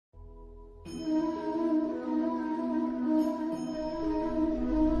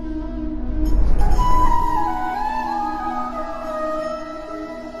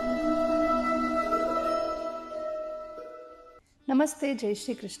Namaste, Jai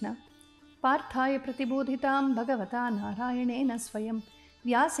Shri Krishna. Parthaya pratibodhitam bhagavata narayanena swayam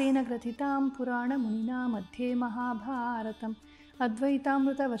vyasena grathitam purana munina madhye mahabharatam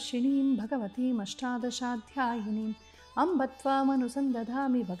advaitamruta varshinim bhagavatim ashtadashadhyayinim ambatvam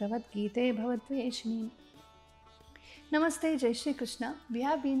anusandadhami bhagavad gite bhavatveshinim. Namaste, Jai Shri Krishna. We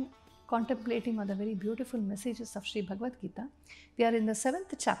have been contemplating on the very beautiful messages of Sri Bhagavad Gita. We are in the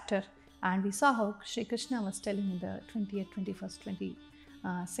 7th chapter and we saw how Sri Krishna was telling in the 20th, 21st,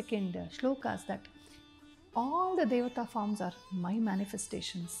 22nd shlokas that all the Devata forms are my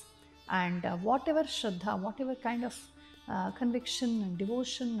manifestations, and whatever Shraddha, whatever kind of conviction and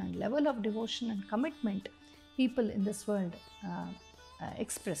devotion and level of devotion and commitment people in this world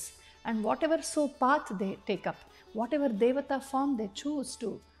express, and whatever path they take up, whatever Devata form they choose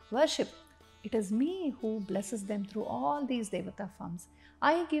to worship, it is me who blesses them through all these Devata forms.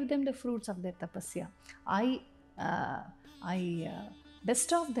 I give them the fruits of their tapasya. I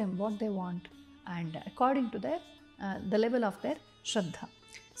bestow them what they want, and according to their the level of their Shraddha.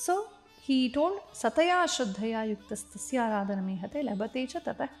 So he told, Sataya Shraddhaya Yuktastasya Radhanamehate Labate cha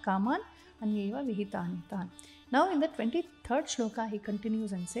tatah kaman anyeva vihitanitan. Now in the 23rd shloka he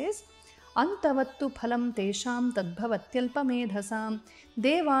continues and says, antavattu phalam tesham bhavatyalpamedhasam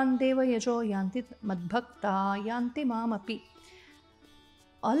devandeva-yajoyanti madbhakta yanti mamapi.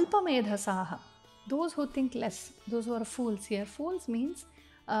 Alpamedhasaha, those who think less, those who are fools here. Fools means,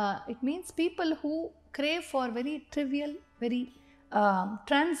 it means people who crave for very trivial, very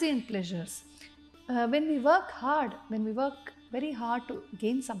transient pleasures. When we work very hard to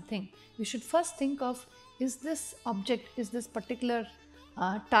gain something, we should first think of, is this object, is this particular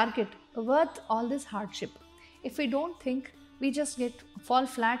target worth all this hardship? If we don't think, we just fall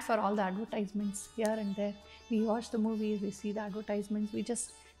flat for all the advertisements here and there. We watch the movies, we see the advertisements, we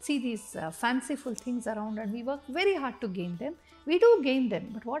just see these fanciful things around, and we work very hard to gain them. We do gain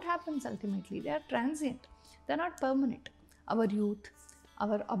them, but what happens ultimately? They are transient, they are not permanent. Our youth,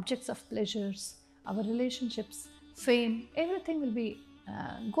 our objects of pleasures, our relationships, fame, everything will be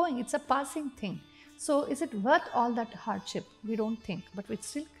going. It's a passing thing. So is it worth all that hardship? We don't think, but we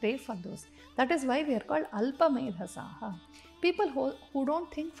still crave for those. That is why we are called alpamedhasaha. People who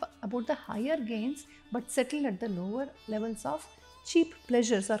don't think about the higher gains but settle at the lower levels of cheap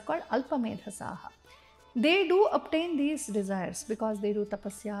pleasures are called alpamedhasaha. They do obtain these desires because they do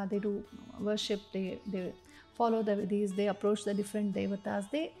tapasya, they do worship, they follow the vidhis, they approach the different devatas.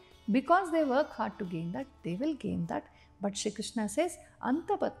 Because they work hard to gain that, they will gain that. But Shri Krishna says,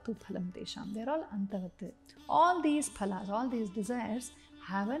 antavattu phalam tesham. They are all antavattu. All these phalas, all these desires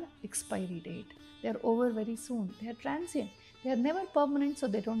have an expiry date. They are over very soon. They are transient. They are never permanent, so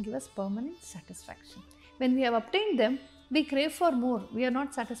they don't give us permanent satisfaction. When we have obtained them, we crave for more. We are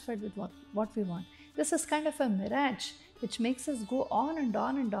not satisfied with what we want. This is kind of a mirage which makes us go on and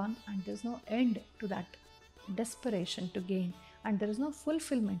on and on, and there is no end to that desperation to gain, and there is no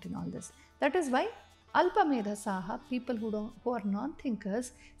fulfillment in all this. That is why alpamedhasaha, people who are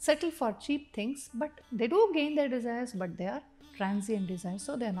non-thinkers, settle for cheap things, but they do gain their desires, but they are transient desires,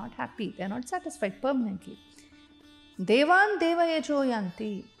 so they are not happy, they are not satisfied permanently.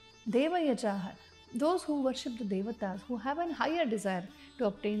 Devandeva-yajoyanti, Devayajaha, those who worship the devatas, who have a higher desire to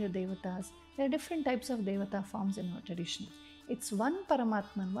obtain the devatas. There are different types of devata forms in our tradition. It's one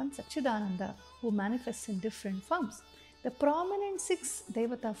Paramatman, one Satchidananda who manifests in different forms. The prominent 6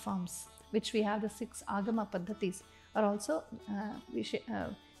 devata forms, which we have the 6 agama paddhatis, are also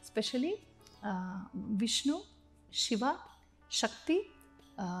especially Vishnu, Shiva, Shakti,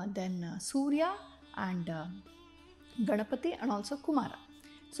 then Surya and Ganapati, and also Kumara.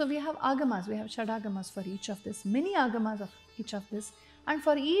 So we have agamas, we have shadagamas for each of this, many agamas of each of this, and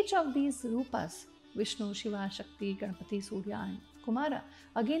for each of these rupas, Vishnu, Shiva, Shakti, Ganapati, Surya and Kumara,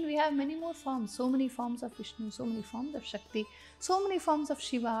 again we have many more forms, so many forms of Vishnu, so many forms of Shakti, so many forms of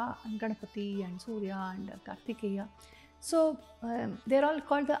Shiva and Ganapati and Surya and Kartikeya. So they are all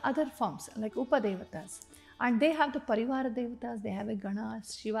called the other forms like Upadevatas, and they have the Parivara Devatas, they have a Gana,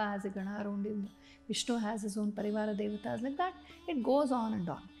 Shiva has a Gana around him, Vishnu has his own Parivara Devatas, like that it goes on and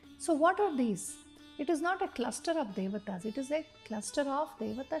on. So what are these? It is not a cluster of Devatas, it is a cluster of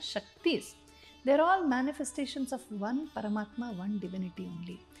Devata Shaktis. They are all manifestations of one Paramatma, one divinity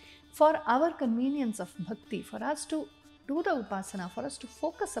only. For our convenience of bhakti, for us to do the upasana, for us to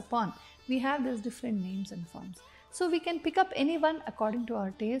focus upon, we have these different names and forms. So we can pick up any one according to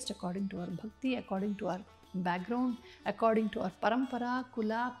our taste, according to our bhakti, according to our background, according to our parampara,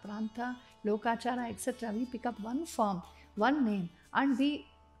 kula, pranta, lokachara, etc. We pick up one form, one name, and we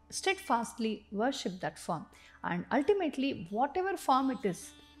steadfastly worship that form. And ultimately, whatever form it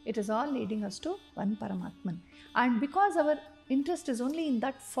is all leading us to one Paramatman. And because our interest is only in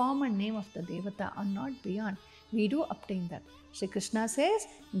that form and name of the Devata and not beyond. We do obtain that. Shri Krishna says,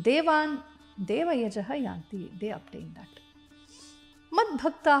 devandeva-yajoyanti, they obtain that.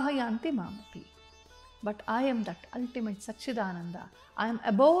 Madbhakta yanti mamapi. But I am that ultimate Satchidananda. I am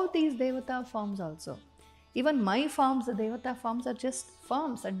above these Devata forms also. Even my forms, the Devata forms, are just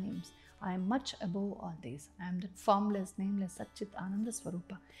forms and names. I am much above all these. I am that formless, nameless Satchit Ananda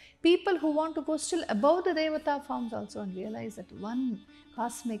Swarupa. People who want to go still above the Devata forms also and realize that one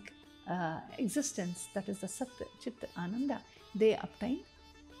cosmic existence, that is the Sat Chit Ananda, they obtain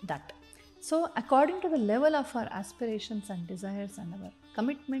that. So according to the level of our aspirations and desires and our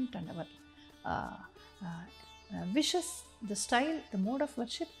commitment and our wishes, the style, the mode of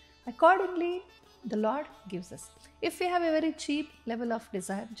worship, accordingly the Lord gives us. If we have a very cheap level of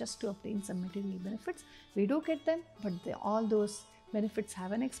desire just to obtain some material benefits, we do get them, but all those benefits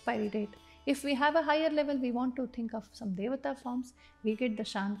have an expiry date. If we have a higher level, we want to think of some Devata forms, we get the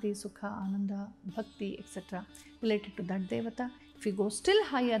Shanti, Sukha, Ananda, Bhakti, etc. related to that Devata. If we go still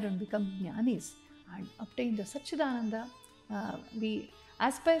higher and become Jnanis and obtain the Satchidananda, we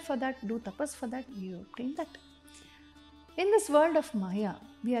aspire for that, do tapas for that, we obtain that. In this world of Maya,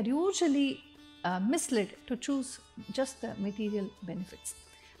 we are usually misled to choose just the material benefits.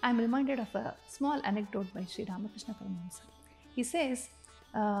 I am reminded of a small anecdote by Sri Ramakrishna Paramahamsa. He says,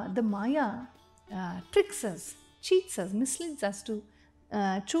 the Maya tricks us, cheats us, misleads us to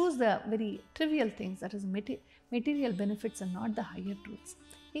choose the very trivial things, that is material benefits and not the higher truths.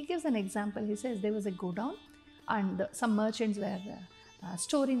 He gives an example. He says there was a godown and some merchants were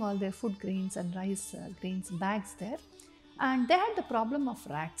storing all their food grains and rice grains bags there, and they had the problem of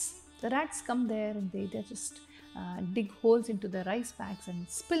rats. The rats come there and they just dig holes into the rice bags and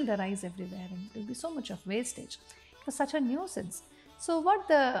spill the rice everywhere, and there will be so much of wastage. It was such a nuisance. So what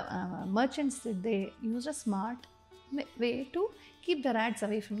the merchants did, they used a smart way to keep the rats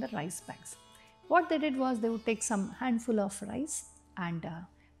away from the rice bags. What they did was they would take some handful of rice and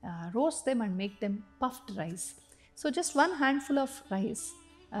roast them and make them puffed rice. So just one handful of rice,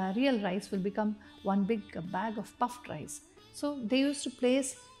 real rice, will become one big bag of puffed rice. So they used to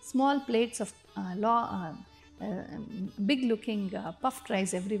place small plates of big looking puffed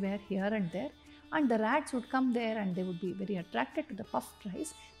rice everywhere, here and there, and the rats would come there and they would be very attracted to the puffed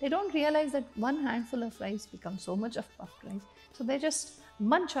rice. They don't realize that one handful of rice becomes so much of puffed rice. So they just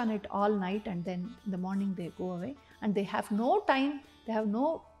munch on it all night, and then in the morning they go away and they have no time,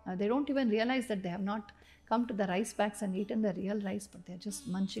 they don't even realize that they have not come to the rice bags and eaten the real rice, but they are just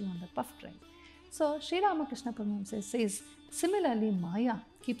munching on the puffed rice. So Sri Ramakrishna Paramahamsa says, similarly Maya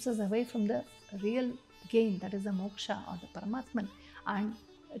keeps us away from the real gain, that is the moksha or the Paramatman, and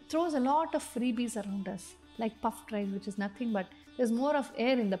it throws a lot of freebies around us, like puffed rice, which is nothing but there's more of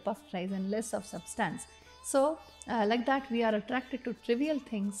air in the puffed rice and less of substance. So like that, we are attracted to trivial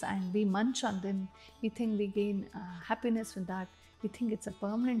things and we munch on them. We think we gain happiness with that. We think it's a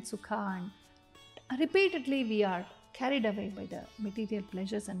permanent sukha, and repeatedly we are carried away by the material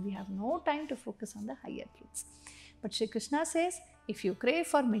pleasures and we have no time to focus on the higher truths. But Shri Krishna says, if you crave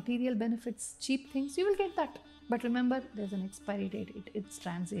for material benefits, cheap things, you will get that. But remember, there's an expiry date, it's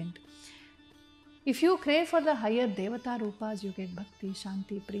transient. If you crave for the higher Devata Rupas, you get Bhakti,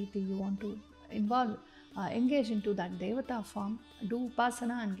 Shanti, Preeti, you want to engage into that Devata form, do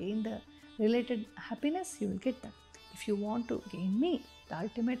Upasana and gain the related happiness, you will get that. If you want to gain me, the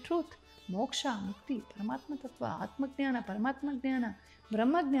ultimate truth, Moksha, Mukti, Paramatma Tattva, Atmajnana, Paramatma Jnana,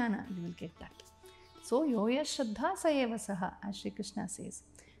 Brahma Jnana, you will get that. So, Yoya Shraddha Sayeva Saha, as Shri Krishna says.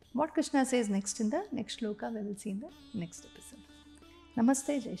 What Krishna says next in the next shloka, we will see in the next episode.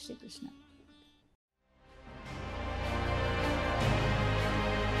 Namaste, Jai Shri Krishna.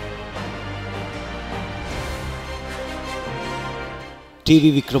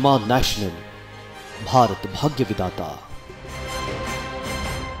 TV VikramaNational, Bharat, Bhagya, Vidhata.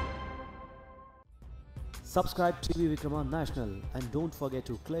 Subscribe TV VikramaNational and don't forget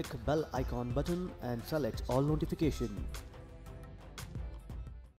to click bell icon button and select all notification.